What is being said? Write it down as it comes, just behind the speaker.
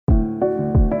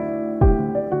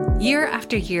Year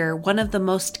after year, one of the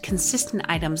most consistent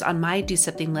items on my do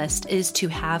something list is to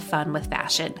have fun with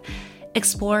fashion.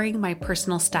 Exploring my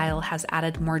personal style has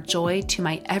added more joy to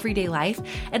my everyday life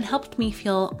and helped me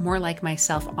feel more like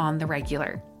myself on the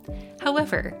regular.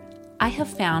 However, I have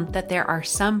found that there are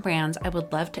some brands I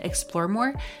would love to explore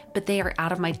more, but they are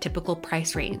out of my typical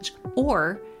price range.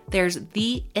 Or there's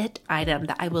the it item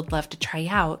that I would love to try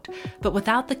out, but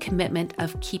without the commitment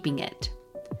of keeping it.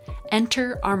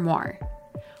 Enter Armoire.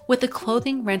 With a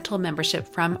clothing rental membership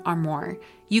from Armoire,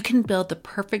 you can build the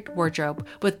perfect wardrobe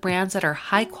with brands that are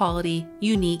high quality,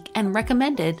 unique, and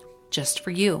recommended just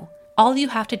for you. All you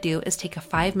have to do is take a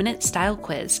 5-minute style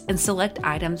quiz and select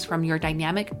items from your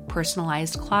dynamic,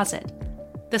 personalized closet.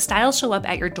 The styles show up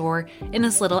at your door in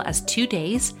as little as 2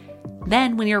 days.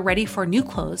 Then, when you're ready for new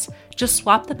clothes, just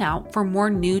swap them out for more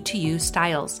new-to-you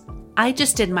styles. I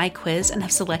just did my quiz and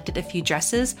have selected a few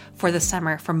dresses for the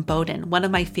summer from Boden, one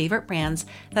of my favorite brands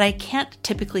that I can't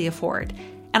typically afford.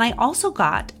 And I also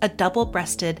got a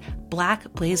double-breasted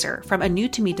black blazer from a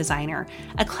new-to-me designer,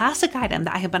 a classic item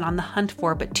that I have been on the hunt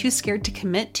for but too scared to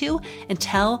commit to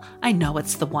until I know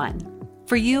it's the one.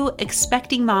 For you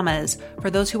expecting mamas, for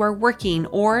those who are working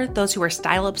or those who are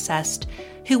style-obsessed,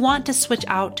 who want to switch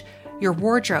out your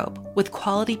wardrobe with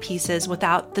quality pieces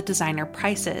without the designer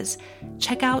prices,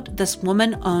 check out this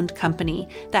woman-owned company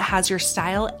that has your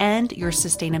style and your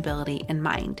sustainability in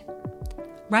mind.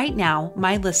 Right now,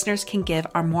 my listeners can give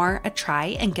Armoire a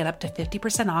try and get up to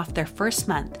 50% off their first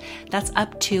month. That's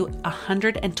up to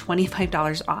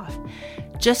 $125 off.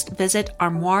 Just visit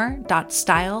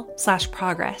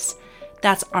armoire.style/progress.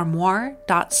 That's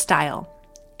armoire.style.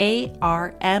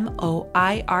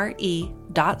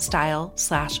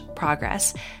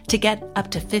 ARMOIRE.style/progress to get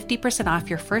up to 50% off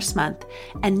your first month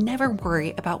and never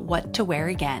worry about what to wear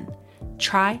again.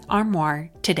 Try Armoire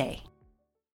today.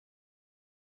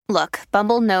 Look,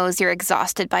 Bumble knows you're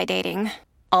exhausted by dating.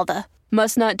 All the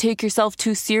must not take yourself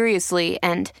too seriously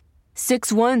and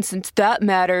 6'1" since that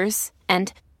matters.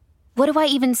 And what do I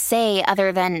even say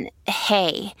other than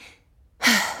hey?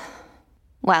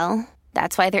 Well,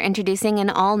 that's why they're introducing an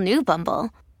all-new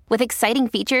Bumble with exciting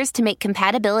features to make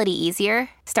compatibility easier,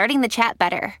 starting the chat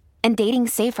better, and dating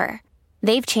safer.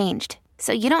 They've changed,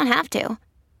 so you don't have to.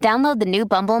 Download the new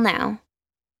Bumble now.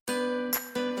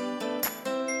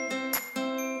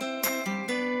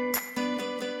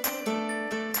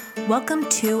 Welcome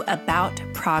to About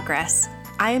Progress.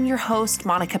 I am your host,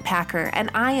 Monica Packer, and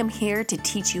I am here to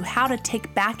teach you how to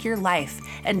take back your life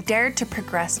and dare to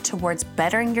progress towards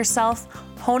bettering yourself,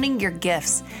 honing your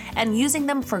gifts, and using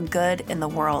them for good in the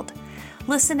world.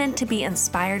 Listen in to be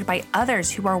inspired by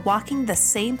others who are walking the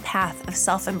same path of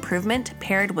self-improvement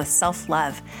paired with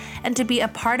self-love, and to be a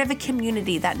part of a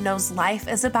community that knows life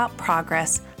is about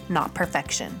progress, not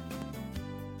perfection.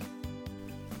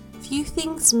 Few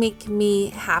things make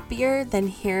me happier than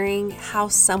hearing how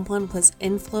someone was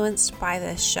influenced by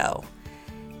this show.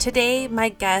 Today, my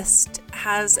guest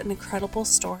has an incredible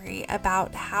story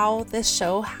about how this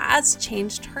show has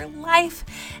changed her life.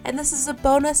 And this is a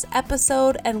bonus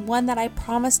episode and one that I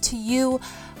promised to you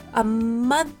a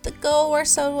month ago or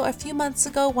so, a few months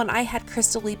ago, when I had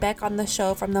Crystal Lee Beck on the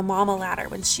show from the Mama Ladder,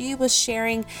 when she was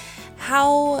sharing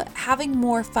how having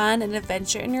more fun and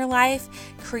adventure in your life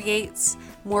creates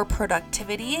more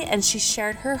productivity. And she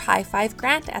shared her high five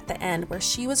grant at the end, where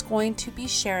she was going to be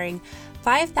sharing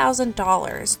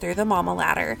 $5,000 through the Mama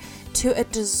Ladder to a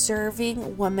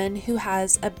deserving woman who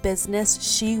has a business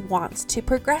she wants to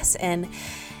progress in.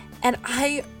 And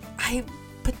I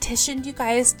petitioned you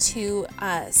guys to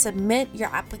submit your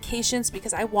applications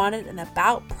because I wanted an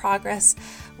About Progress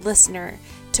listener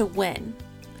to win.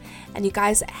 And you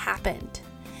guys, it happened.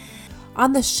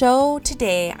 On the show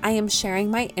today, I am sharing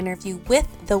my interview with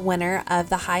the winner of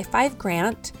the High Five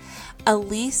Grant,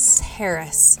 Elise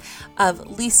Harris of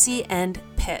Lisi and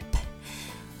Pip.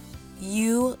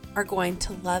 You are going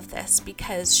to love this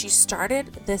because she started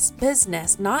this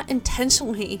business not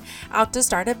intentionally out to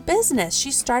start a business. She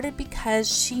started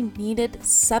because she needed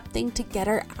something to get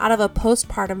her out of a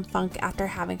postpartum funk after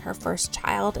having her first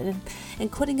child and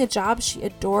quitting a job she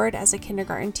adored as a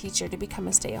kindergarten teacher to become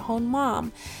a stay-at-home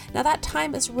mom. Now that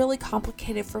time is really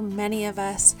complicated for many of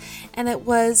us, and it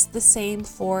was the same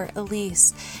for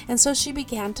Elise. And so she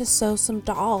began to sew some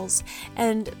dolls,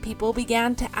 and people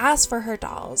began to ask for her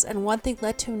dolls, and one thing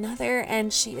led to another,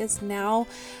 and she is now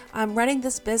running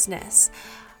this business.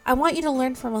 I want you to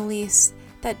learn from Elise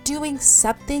that doing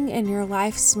something in your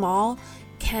life small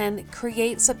can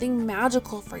create something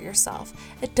magical for yourself.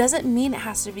 It doesn't mean it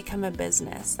has to become a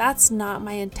business. That's not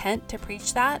my intent to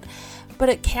preach that, but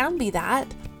it can be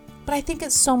that. But I think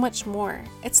it's so much more.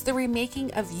 It's the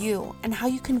remaking of you and how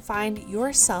you can find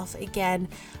yourself again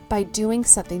by doing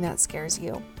something that scares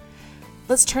you.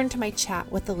 Let's turn to my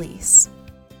chat with Elise.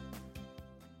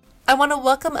 I want to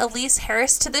welcome Elise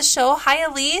Harris to the show. Hi,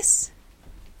 Elise.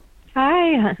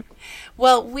 Hi.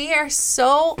 Well, we are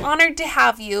so honored to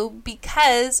have you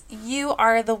because you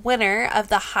are the winner of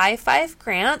the High Five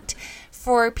Grant.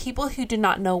 For people who do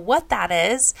not know what that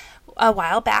is, a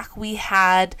while back we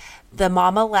had the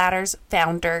Mama Ladders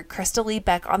founder, Crystal Lee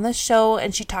Beck, on the show,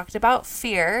 and she talked about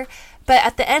fear. But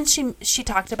at the end, she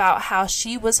talked about how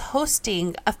she was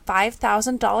hosting a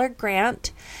 $5,000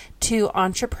 grant to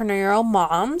entrepreneurial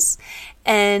moms.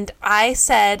 And I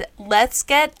said, let's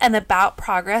get an About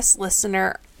Progress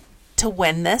listener to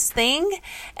win this thing.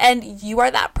 And you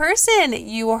are that person.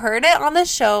 You heard it on the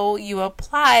show, you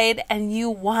applied, and you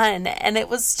won. And it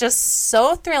was just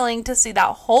so thrilling to see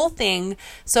that whole thing.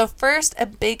 So first, a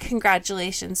big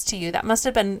congratulations to you. That must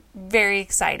have been very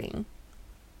exciting.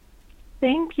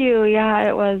 Thank you. Yeah,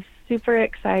 it was super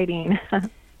exciting.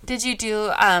 Did you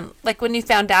do, like when you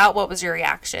found out, what was your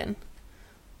reaction?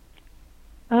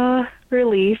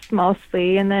 Relief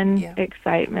mostly, and then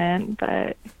excitement.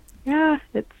 But yeah,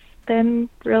 it's been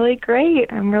really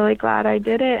great. I'm really glad I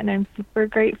did it, and I'm super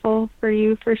grateful for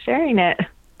you for sharing it.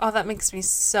 Oh, that makes me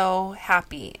so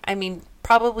happy. I mean,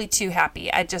 probably too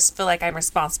happy. I just feel like I'm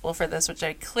responsible for this, which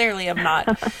I clearly am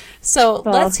not. So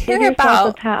well, let's hear give about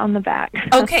a pat on the back.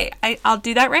 Okay, I'll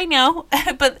do that right now.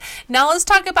 But now let's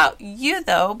talk about you,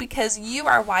 though, because you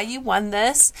are why you won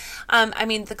this. I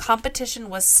mean, the competition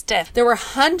was stiff. There were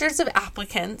hundreds of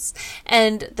applicants,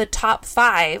 and the top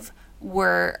 5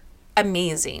 were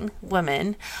amazing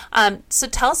women. So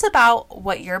tell us about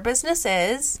what your business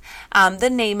is, the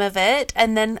name of it,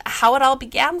 and then how it all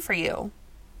began for you.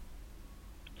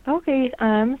 Okay,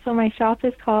 so my shop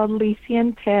is called Lisi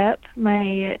and Pip.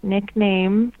 My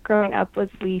nickname growing up was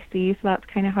Lisi, so that's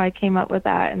kind of how I came up with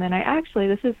that. And then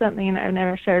this is something I've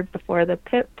never shared before, the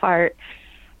Pip part.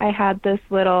 I had this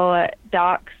little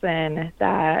dachshund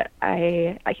that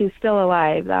he's still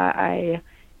alive, that I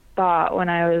bought when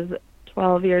I was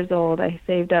 12 years old. I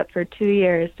saved up for 2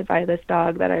 years to buy this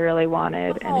dog that I really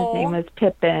wanted, and his name was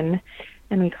Pippin.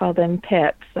 And we called him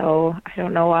Pip. So I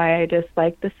don't know why, I just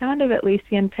like the sound of it,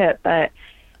 Lisi and Pip. But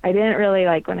I didn't really,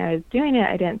 like, when I was doing it,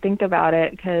 I didn't think about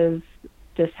it, because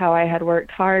just how I had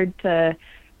worked hard to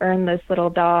earn this little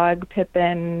dog,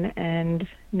 Pippin, and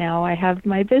now I have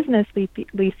my business,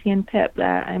 Lisi and Pip,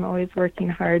 that I'm always working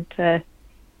hard to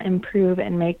improve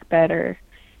and make better.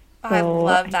 So I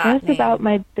love that. I guess name. About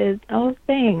my business. Oh,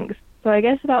 thanks. So I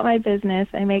guess about my business,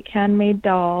 I make handmade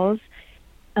dolls.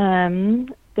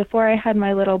 Before I had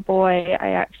my little boy,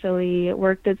 I actually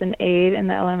worked as an aide in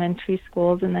the elementary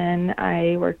schools, and then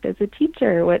I worked as a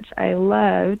teacher, which I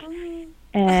loved.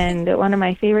 And one of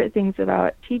my favorite things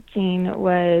about teaching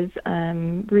was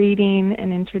reading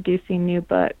and introducing new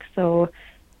books. So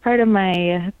part of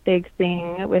my big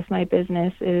thing with my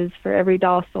business is for every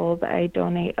doll sold, I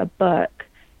donate a book.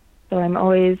 So I'm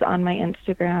always on my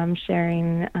Instagram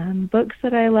sharing books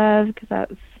that I love, because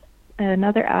that's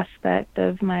another aspect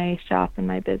of my shop and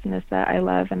my business that I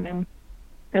love and I'm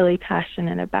really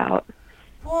passionate about.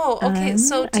 Whoa, okay.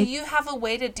 So do you have a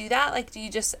way to do that? Like, do you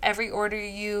just, every order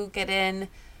you get in,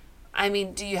 I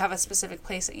mean, do you have a specific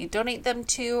place that you donate them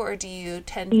to, or do you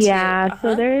tend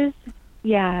to?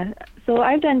 So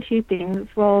I've done 2 things.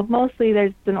 Well, mostly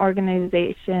there's an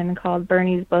organization called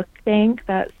Bernie's Book Bank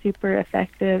that's super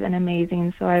effective and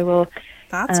amazing. So I will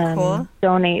cool.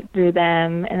 donate through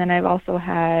them. And then I've also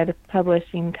had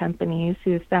publishing companies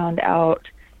who found out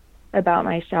about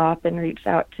my shop and reached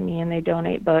out to me, and they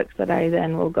donate books that I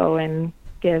then will go and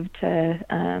give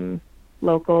to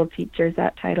local teachers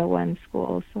at Title I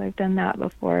schools. So I've done that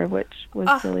before, which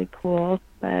was really cool.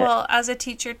 But, well, as a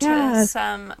teacher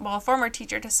to former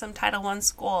teacher to some Title I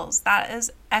schools, that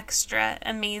is extra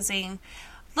amazing.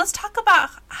 Let's talk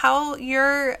about how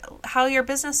your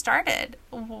business started.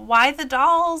 Why the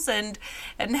dolls, and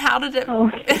how did it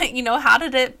how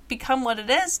did it become what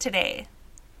it is today?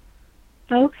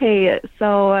 Okay,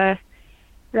 so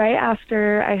right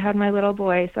after I had my little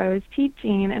boy, so I was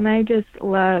teaching, and I just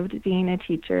loved being a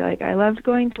teacher. Like, I loved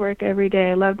going to work every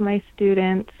day. I loved my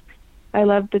students. I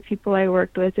loved the people I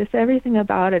worked with. Just everything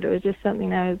about it. It was just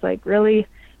something I was, like, really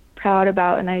proud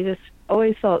about, and I just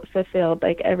always felt fulfilled,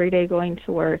 like, every day going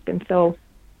to work. And so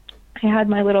I had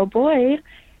my little boy,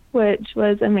 which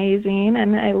was amazing,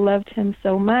 and I loved him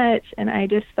so much, and I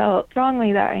just felt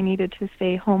strongly that I needed to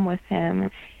stay home with him.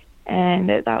 And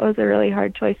that was a really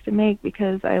hard choice to make,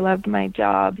 because I loved my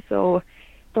job. So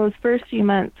those first few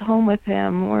months home with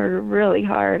him were really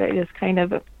hard. I just kind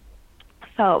of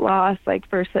felt lost, like,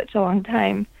 for such a long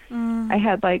time. I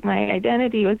had, like, my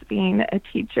identity was being a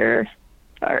teacher.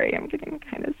 Sorry, I'm getting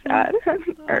kind of sad.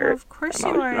 Or of course you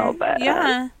emotional, are. But,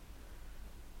 yeah.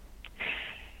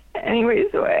 Anyway,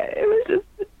 so it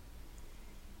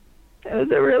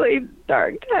was a really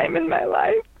dark time in my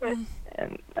life.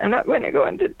 And I'm not going to go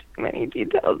into too many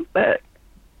details, but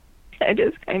I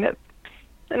just kind of,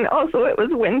 and also it was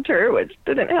winter, which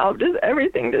didn't help. Just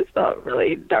everything just felt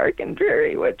really dark and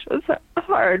dreary, which was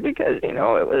hard because, you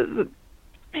know,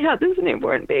 I had this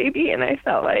newborn baby, and I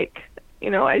felt like, you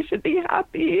know, I should be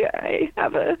happy. I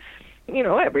have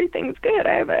everything's good.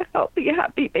 I have a healthy,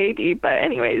 happy baby. But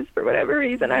anyways, for whatever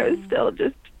reason, I was still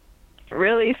just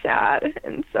really sad.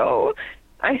 And so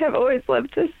I have always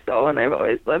loved to sew, and I've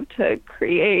always loved to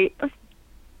create.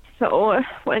 So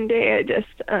one day I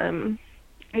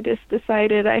just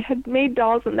decided, I had made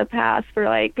dolls in the past for,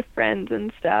 like, friends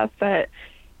and stuff, but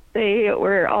they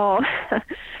were all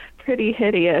pretty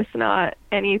hideous, not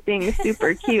anything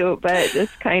super cute, but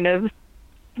just kind of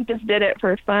just did it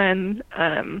for fun.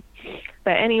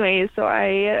 But anyways, so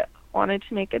I wanted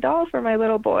to make a doll for my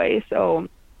little boy, so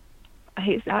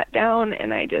I sat down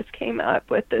and I just came up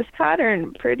with this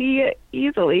pattern pretty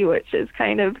easily, which is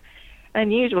kind of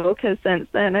unusual because since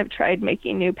then I've tried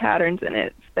making new patterns and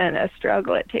it's been a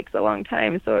struggle. It takes a long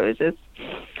time. So it was just,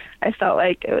 I felt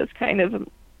like it was kind of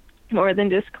more than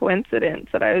just coincidence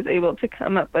that I was able to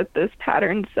come up with this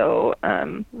pattern so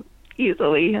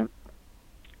easily.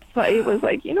 So I was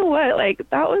like, you know what, like,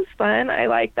 that was fun. I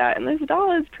like that. And this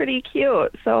doll is pretty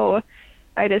cute. So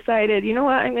I decided, you know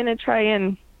what, I'm going to try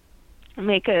and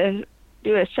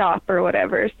do a shop or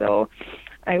whatever. So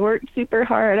I worked super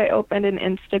hard. I opened an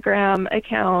Instagram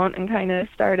account and kind of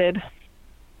started,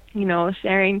 you know,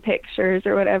 sharing pictures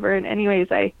or whatever. And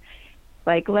anyways, I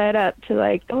like led up to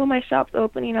like, oh, my shop's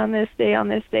opening on this day.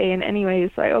 And anyways,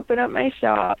 so I opened up my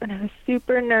shop and I was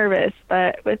super nervous,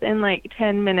 but within like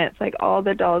 10 minutes, like all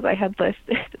the dolls I had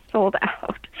listed sold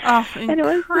out. Oh, and it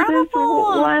was this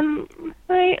one,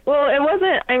 like, well, it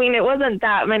wasn't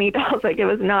that many dolls. Like, it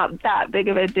was not that big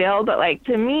of a deal, but like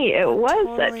to me, it was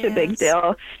totally such a big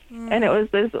deal. And it was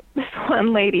this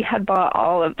one lady had bought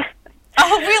all of them.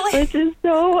 Oh, really? Which is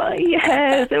so,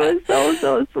 yes, it was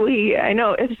so sweet. I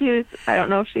don't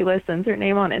know if she listens. Her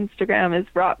name on Instagram is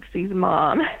Roxy's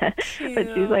Mom. But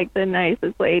she's like the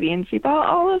nicest lady, and she bought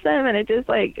all of them, and it just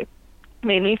like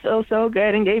made me feel so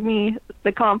good and gave me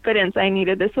the confidence I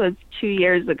needed. This was 2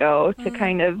 years ago to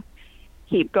kind of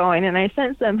keep going, and I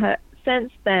since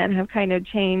then have kind of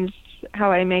changed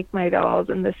how I make my dolls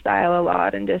and the style a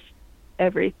lot, and just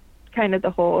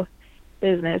the whole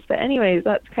business. But anyways,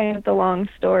 that's kind of the long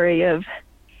story of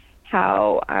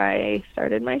how I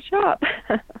started my shop.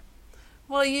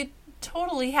 Well, you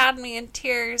totally had me in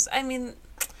tears. I mean,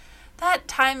 that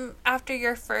time after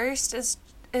your first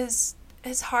is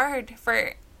hard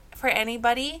for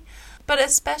anybody, but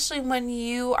especially when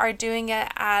you are doing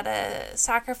it at a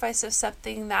sacrifice of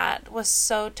something that was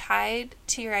so tied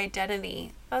to your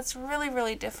identity. That's really,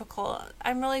 really difficult.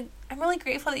 I'm really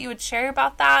grateful that you would share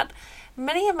about that.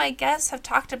 Many of my guests have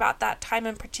talked about that time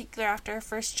in particular after a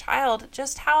first child,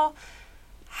 just how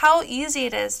easy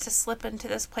it is to slip into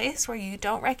this place where you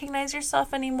don't recognize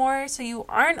yourself anymore. So you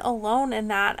aren't alone in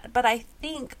that. But I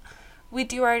think we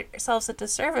do ourselves a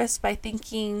disservice by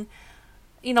thinking,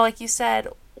 you know, like you said,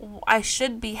 I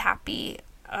should be happy.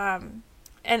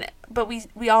 But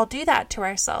we all do that to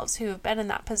ourselves who have been in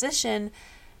that position,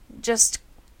 just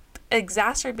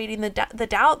exacerbating the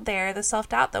doubt there, the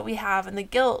self-doubt that we have, and the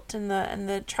guilt and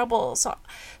the trouble. So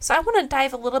I want to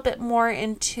dive a little bit more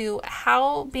into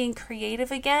how being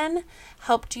creative again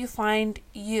helped you find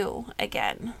you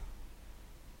again.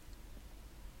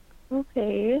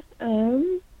 Okay.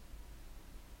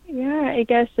 Yeah, I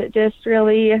guess it just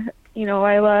really, you know,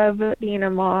 I love being a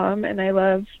mom and I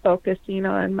love focusing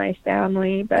on my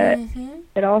family, but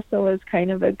it also was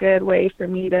kind of a good way for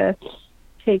me to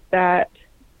take that,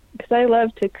 because I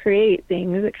love to create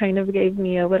things. It kind of gave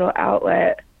me a little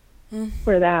outlet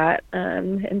for that.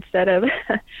 Instead of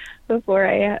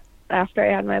after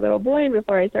I had my little boy and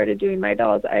before I started doing my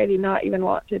dolls, I do not even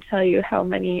want to tell you how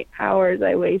many hours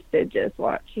I wasted just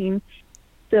watching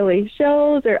silly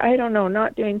shows, or I don't know,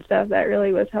 not doing stuff that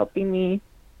really was helping me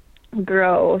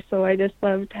grow. So I just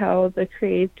loved how the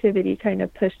creativity kind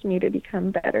of pushed me to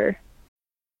become better.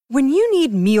 When you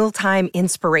need mealtime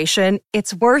inspiration,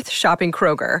 it's worth shopping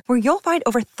Kroger, where you'll find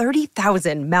over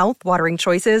 30,000 mouth-watering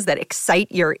choices that excite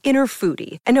your inner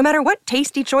foodie. And no matter what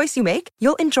tasty choice you make,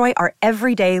 you'll enjoy our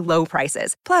everyday low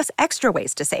prices, plus extra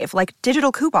ways to save, like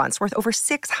digital coupons worth over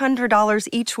 $600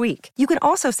 each week. You can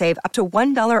also save up to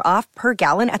 $1 off per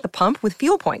gallon at the pump with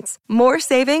fuel points. More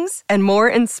savings and more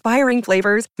inspiring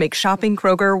flavors make shopping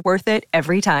Kroger worth it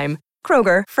every time.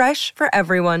 Kroger, fresh for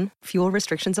everyone. Fuel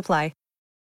restrictions apply.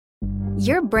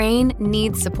 Your brain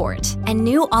needs support, and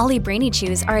new Ollie Brainy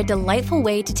Chews are a delightful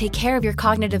way to take care of your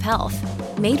cognitive health.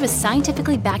 Made with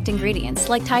scientifically backed ingredients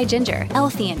like Thai ginger,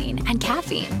 L-theanine, and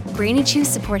caffeine, Brainy Chews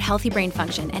support healthy brain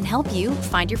function and help you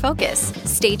find your focus,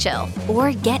 stay chill,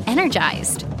 or get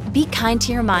energized. Be kind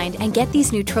to your mind and get these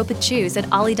nootropic chews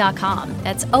at ollie.com.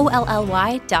 That's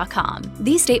OLLY.com.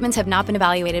 These statements have not been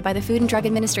evaluated by the Food and Drug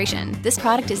Administration. This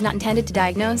product is not intended to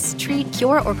diagnose, treat,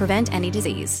 cure, or prevent any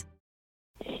disease.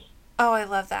 Oh, I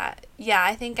love that. Yeah,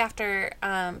 I think after,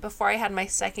 before I had my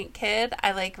second kid,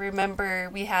 I remember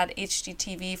we had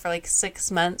HGTV for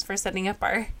 6 months for setting up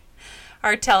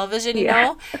our television, you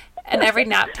know? And every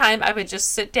nap time I would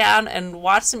just sit down and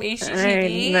watch some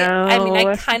HGTV. I mean,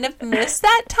 I kind of miss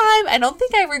that time. I don't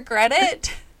think I regret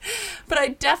it, but I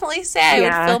definitely say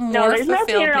I would feel more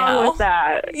fulfilled now. With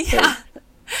that. Yeah.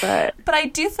 But I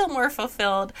do feel more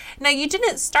fulfilled. Now, you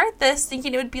didn't start this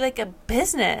thinking it would be like a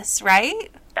business, right?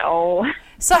 No.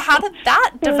 So how did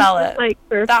that develop?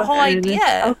 That whole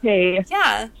idea? Okay.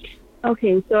 Yeah.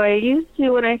 Okay, so I used to,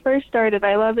 when I first started,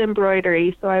 I love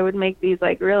embroidery, so I would make these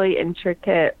really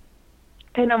intricate,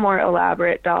 kind of more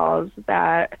elaborate dolls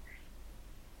that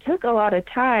took a lot of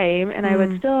time, and I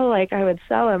would still, I would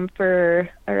sell them for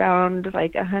around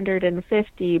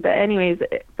 $150, but anyways,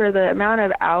 for the amount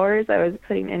of hours I was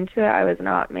putting into it, I was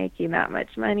not making that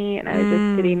much money, and I was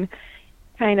just getting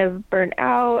kind of burnt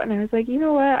out, and I was like, you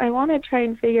know what, I want to try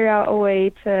and figure out a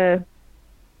way to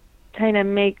kind of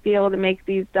be able to make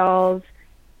these dolls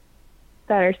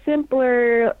that are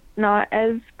simpler, not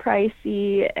as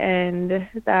pricey, and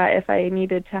that if I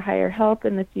needed to hire help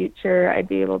in the future, I'd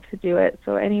be able to do it.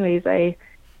 So anyways, I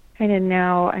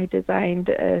designed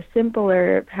a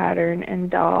simpler pattern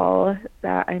and doll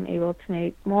that I'm able to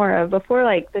make more of. Before,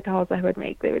 the dolls I would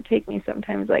make, they would take me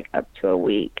sometimes up to a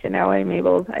week, and now I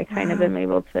kind of am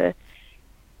able to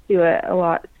do it a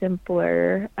lot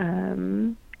simpler.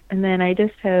 And then I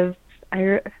have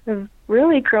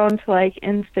really grown to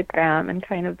Instagram and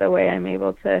kind of the way I'm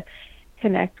able to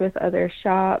connect with other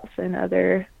shops and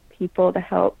other people to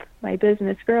help my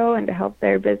business grow and to help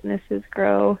their businesses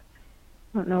grow.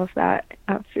 I don't know if that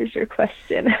answers your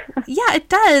question. Yeah, it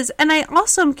does. And I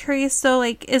also am curious, so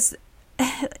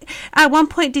at one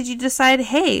point did you decide,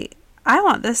 hey, I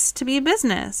want this to be a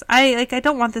business? I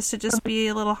don't want this to just be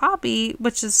a little hobby,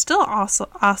 which is still also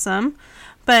awesome.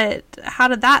 But how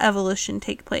did that evolution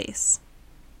take place?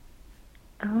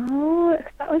 Oh,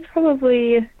 that was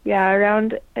probably,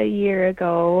 around a year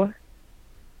ago.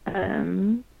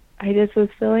 I just was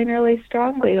feeling really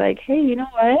strongly hey, you know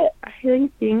what? I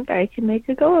really think I can make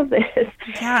a go of this.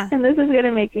 Yeah. And this is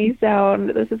going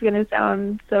to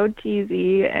sound so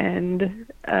cheesy. And,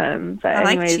 but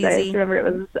anyways, I just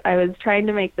remember I was trying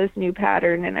to make this new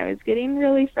pattern, and I was getting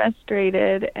really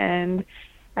frustrated, and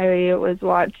I was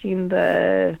watching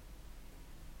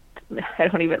I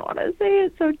don't even want to say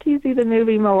it's so cheesy, the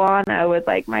movie Moana with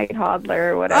my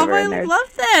toddler or whatever. Oh, I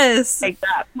love this.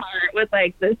 That part with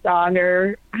the song,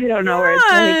 or I don't know where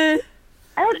it's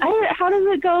how does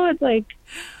it go? It's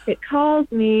it calls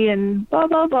me and blah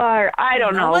blah blah. Or I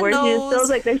don't know. Where she just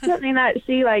feels there's something that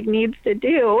she needs to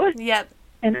do. Yep.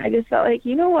 And I just felt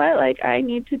you know what? I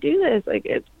need to do this.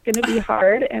 It's gonna be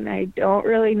hard, and I don't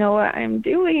really know what I'm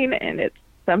doing, and it's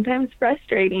sometimes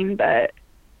frustrating, but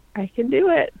I can do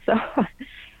it. So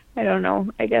I don't know.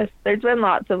 I guess there's been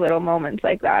lots of little moments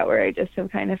like that where I just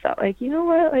have kind of felt you know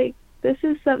what, this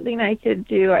is something I could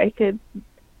do. I could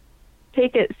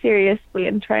take it seriously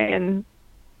and try and,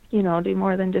 do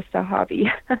more than just a hobby.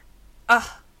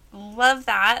 Oh, love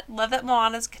that. Love that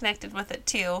Moana's connected with it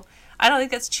too. I don't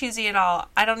think that's cheesy at all.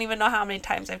 I don't even know how many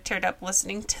times I've teared up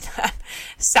listening to that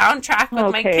soundtrack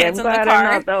with my kids in the car.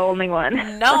 I'm not the only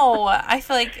one. No, I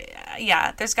feel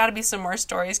there's got to be some more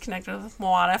stories connected with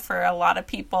Moana for a lot of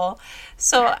people.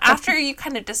 So after you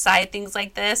kind of decide things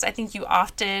like this, I think you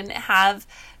often have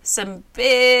some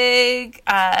big,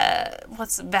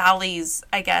 valleys,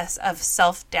 I guess, of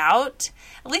self-doubt.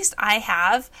 At least I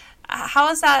have. How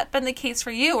has that been the case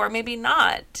for you, or maybe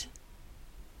not?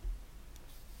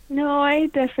 No, I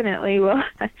definitely will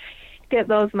get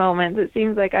those moments. It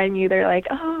seems like I'm either like,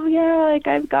 oh yeah, like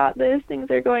I've got this, things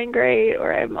are going great,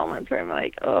 or I have moments where I'm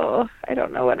like, oh, I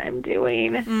don't know what I'm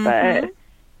doing. But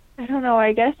I don't know,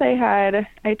 I guess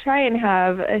I try and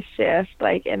have a shift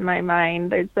like in my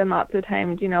mind. There's been lots of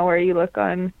times, where you look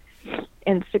on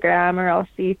Instagram, or I'll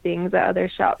see things that other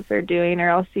shops are doing, or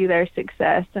I'll see their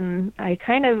success, and I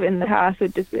kind of in the past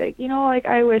would just be like, like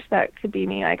I wish that could be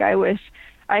me. Like I wish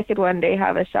I could one day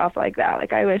have a shop like that.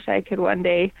 Like I wish I could one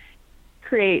day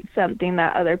create something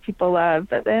that other people love.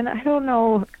 But then I don't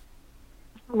know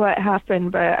what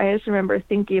happened, but I just remember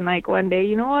thinking like one day,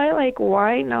 you know what, like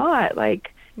why not?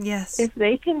 Like, yes, if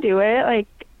they can do it, like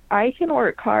I can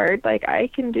work hard, like I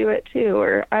can do it too,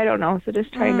 or I don't know. So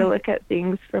just trying to look at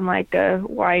things from like a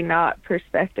why not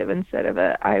perspective instead of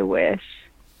a I wish.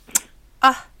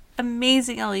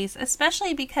 Amazing, Elise,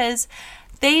 especially because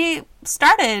they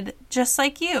started just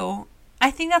like you.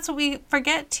 I think that's what we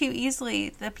forget too easily.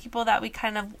 The people that we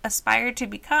kind of aspire to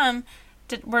become,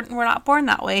 we're not born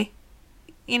that way.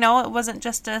 It wasn't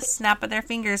just a snap of their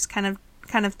fingers kind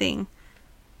of thing.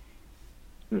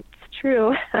 It's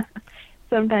true.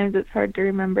 Sometimes it's hard to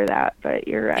remember that, but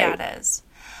you're right. Yeah, it is.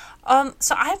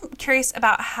 So I'm curious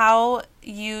about how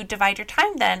you divide your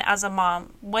time then as a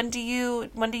mom. When do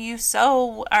you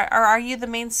sew, or are you the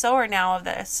main sewer now of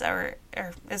this, or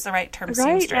is the right term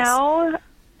seamstress? Right now,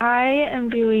 I am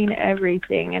doing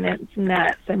everything, and it's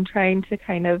nuts. I'm trying to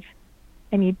kind of,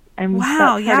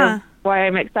 wow, yeah. Why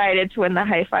I'm excited to win the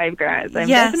High Five grant. I'm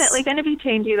definitely going to be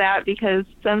changing that, because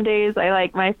some days I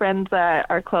like my friends that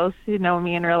are close who know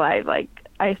me in real life, like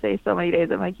I say so many days,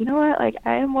 I'm like, you know what, like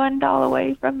I am $1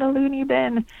 away from the loony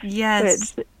bin.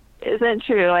 Yes. Which isn't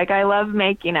true. Like I love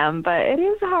making them, but it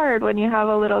is hard when you have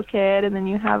a little kid and then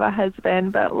you have a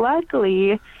husband. But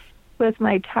luckily with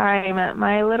my time,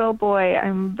 my little boy,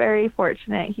 I'm very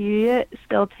fortunate. He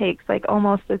still takes like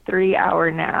almost a 3-hour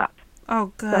nap.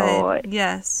 Oh, good. So,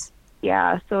 yes.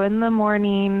 Yeah. So in the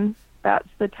morning, that's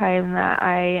the time that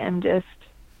I am just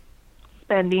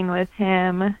spending with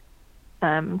him.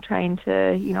 Trying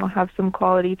to, have some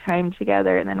quality time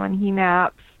together. And then when he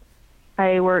naps,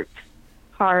 I worked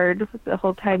hard the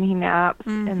whole time he naps.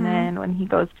 And then when he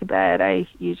goes to bed, I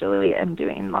usually am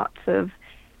doing lots of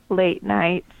late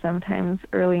nights, sometimes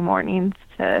early mornings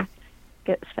to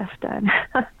get stuff done.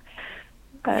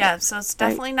 Yeah, so it's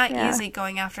definitely not easy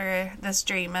going after this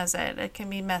dream, is it? It can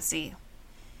be messy.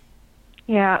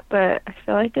 Yeah, but I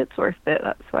feel like it's worth it.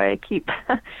 That's why I keep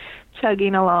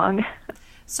chugging along.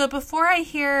 So before I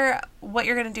hear what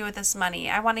you're going to do with this money,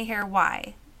 I want to hear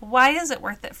why. Why is it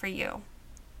worth it for you?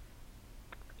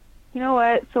 You know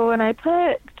what? So when I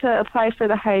put to apply for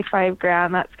the High Five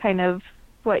grant, that's kind of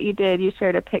what you did. You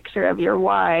shared a picture of your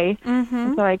why.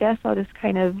 So I guess I'll just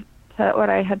kind of put what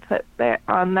I had put there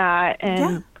on that.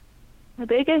 And the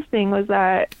biggest thing was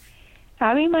that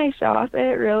having my shop,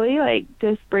 it really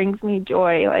just brings me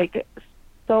joy. Like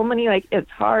so many,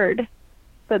 it's hard,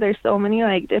 but there's so many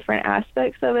different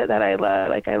aspects of it that I love.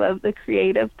 Like I love the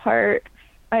creative part.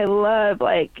 I love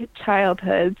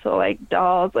childhood. So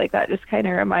dolls, that just kind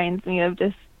of reminds me of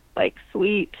just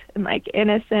sweet and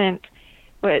innocent,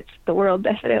 which the world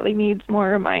definitely needs more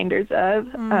reminders of.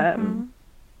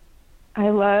 I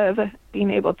love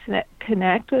being able to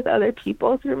connect with other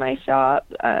people through my shop.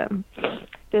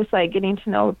 Just getting to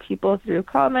know people through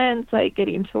comments,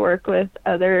 getting to work with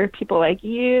other people like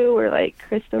you, or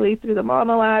Crystalie through the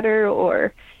Mama Ladder,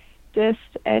 or just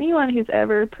anyone who's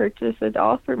ever purchased a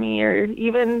doll for me, or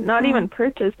even not even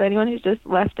purchased, but anyone who's just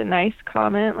left a nice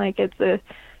comment. It's a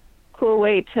cool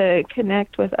way to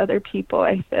connect with other people,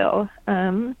 I feel.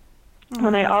 And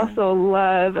I also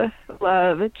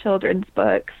love children's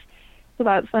books. So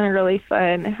that's been really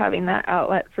fun, having that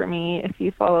outlet for me. If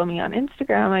you follow me on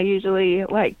Instagram, I usually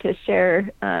like to share,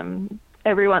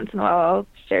 every once in a while, I'll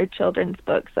share children's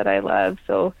books that I love.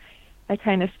 So I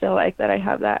kind of feel like that I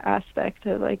have that aspect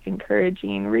of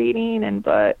encouraging reading and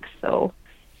books. So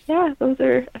yeah, those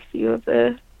are a few of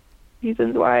the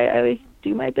reasons why I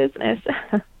do my business.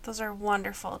 Those are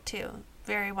wonderful too.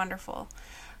 Very wonderful.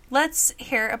 Let's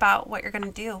hear about what you're going to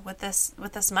do with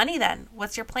this money then.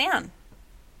 What's your plan?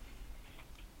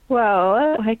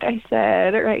 Well, like I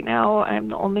said, right now I'm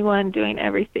the only one doing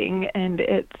everything, and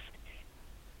it's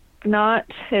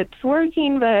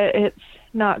working, but it's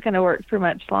not going to work for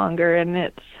much longer. And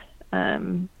it's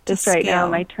just right now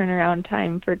my turnaround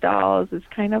time for dolls is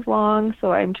kind of long.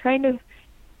 So I'm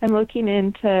looking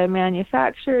into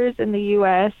manufacturers in the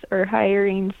U.S. or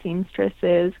hiring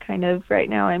seamstresses. Kind of right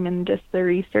now I'm in just the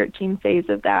researching phase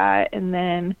of that. And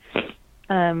then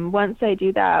once I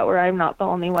do that, where I'm not the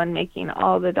only one making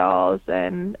all the dolls,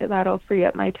 and that'll free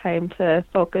up my time to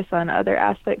focus on other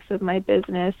aspects of my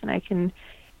business. And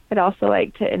I'd also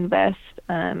like to invest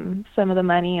some of the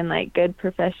money in like good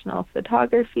professional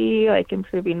photography, like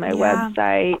improving my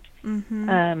website,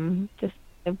 just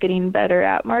getting better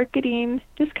at marketing,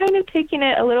 just kind of taking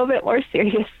it a little bit more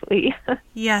seriously.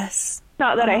 Yes.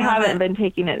 Not that I haven't been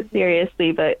taking it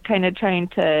seriously, but kind of trying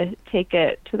to take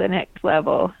it to the next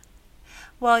level.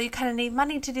 Well, you kind of need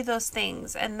money to do those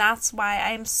things, and that's why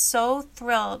I'm so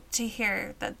thrilled to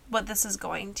hear that what this is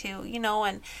going to,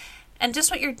 and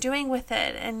just what you're doing with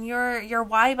it, and your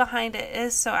why behind it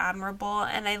is so admirable,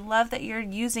 and I love that you're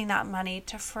using that money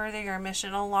to further your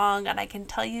mission along, and I can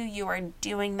tell you are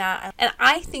doing that, and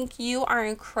I think you are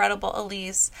incredible,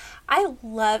 Elise. I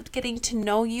loved getting to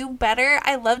know you better.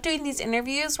 I love doing these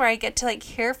interviews where I get to like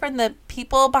hear from the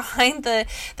people behind the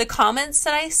comments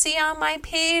that I see on my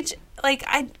page. Like,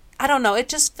 I don't know, it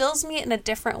just fills me in a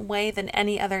different way than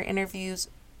any other interviews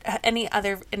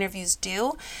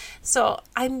do. So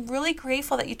I'm really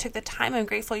grateful that you took the time. I'm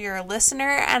grateful you're a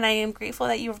listener, and I am grateful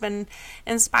that you've been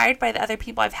inspired by the other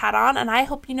people I've had on, and I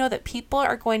hope you know that people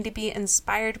are going to be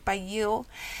inspired by you.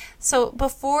 So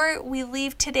before we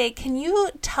leave today, can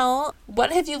you tell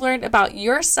what have you learned about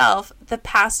yourself the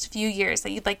past few years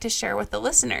that you'd like to share with the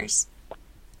listeners?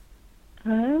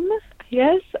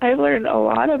 Yes, I've learned a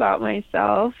lot about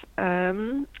myself.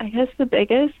 I guess the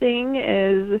biggest thing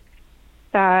is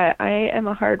that I am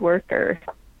a hard worker.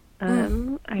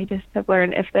 I just have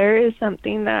learned if there is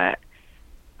something that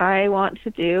I want to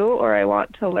do or I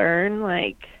want to learn,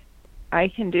 like, I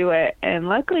can do it. And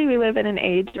luckily we live in an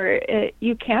age where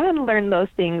you can learn those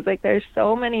things. Like, there's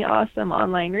so many awesome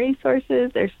online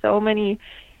resources. There's so many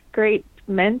great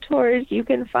mentors you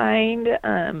can find.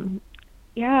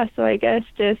 So I guess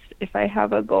just if I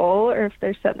have a goal or if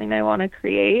there's something I want to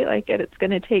create, like, it's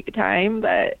going to take time,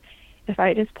 but if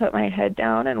I just put my head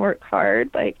down and work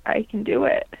hard, like, I can do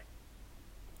it.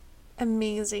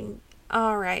 Amazing.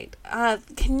 All right.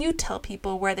 Can you tell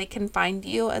people where they can find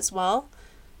you as well?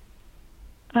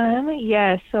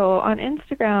 Yeah, so on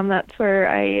Instagram, that's where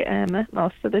I am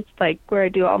most of it's like where I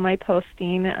do all my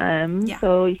posting.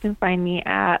 So you can find me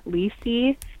at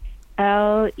Leesie,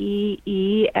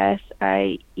 Leesie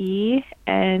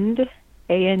and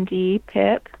AND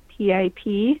Pip,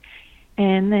 PIP.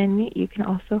 And then you can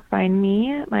also find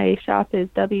me. My shop is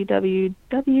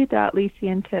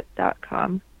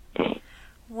www.leesieandtip.com.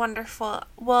 Wonderful.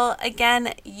 Well,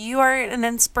 again, you are an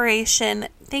inspiration.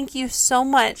 Thank you so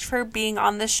much for being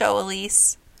on the show,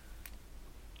 Elise.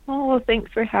 Oh, well,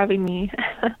 thanks for having me.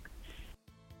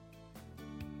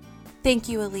 Thank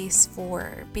you, Elise,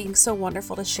 for being so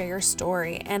wonderful to share your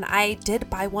story. And I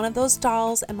did buy one of those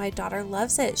dolls, and my daughter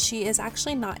loves it. She is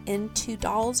actually not into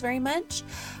dolls very much,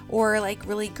 or like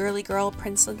really girly girl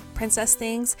princess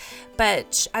things.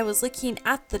 But I was looking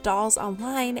at the dolls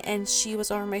online, and she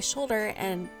was over my shoulder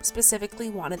and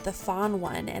specifically wanted the fawn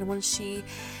one. And when she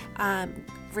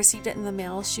received it in the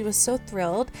mail, she was so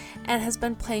thrilled and has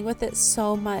been playing with it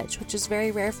so much, which is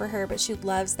very rare for her, but she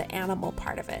loves the animal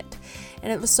part of it.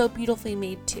 And it was so beautifully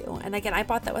made too. And again, I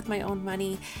bought that with my own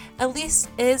money. Elise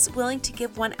is willing to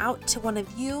give one out to one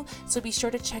of you, so be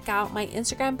sure to check out my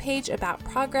Instagram page About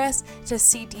Progress to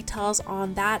see details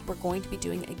on that. We're going to be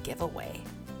doing a giveaway.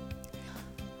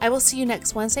 I will see you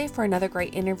next Wednesday for another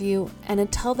great interview. And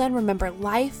until then, remember,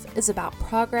 life is about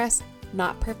progress,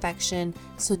 not perfection.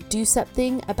 So do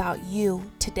something about you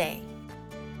today.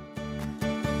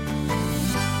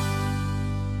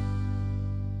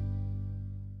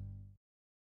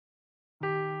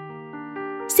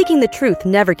 Seeking the truth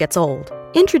never gets old.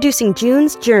 Introducing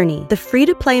June's Journey, the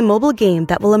free-to-play mobile game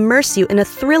that will immerse you in a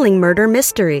thrilling murder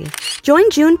mystery. Join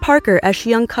June Parker as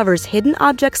she uncovers hidden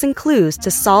objects and clues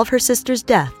to solve her sister's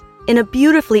death in a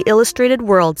beautifully illustrated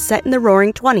world set in the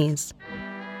Roaring '20s.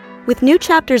 With new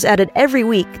chapters added every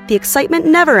week, the excitement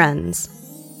never ends.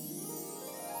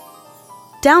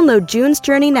 Download June's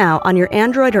Journey now on your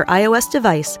Android or iOS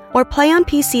device, or play on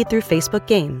PC through Facebook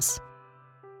Games.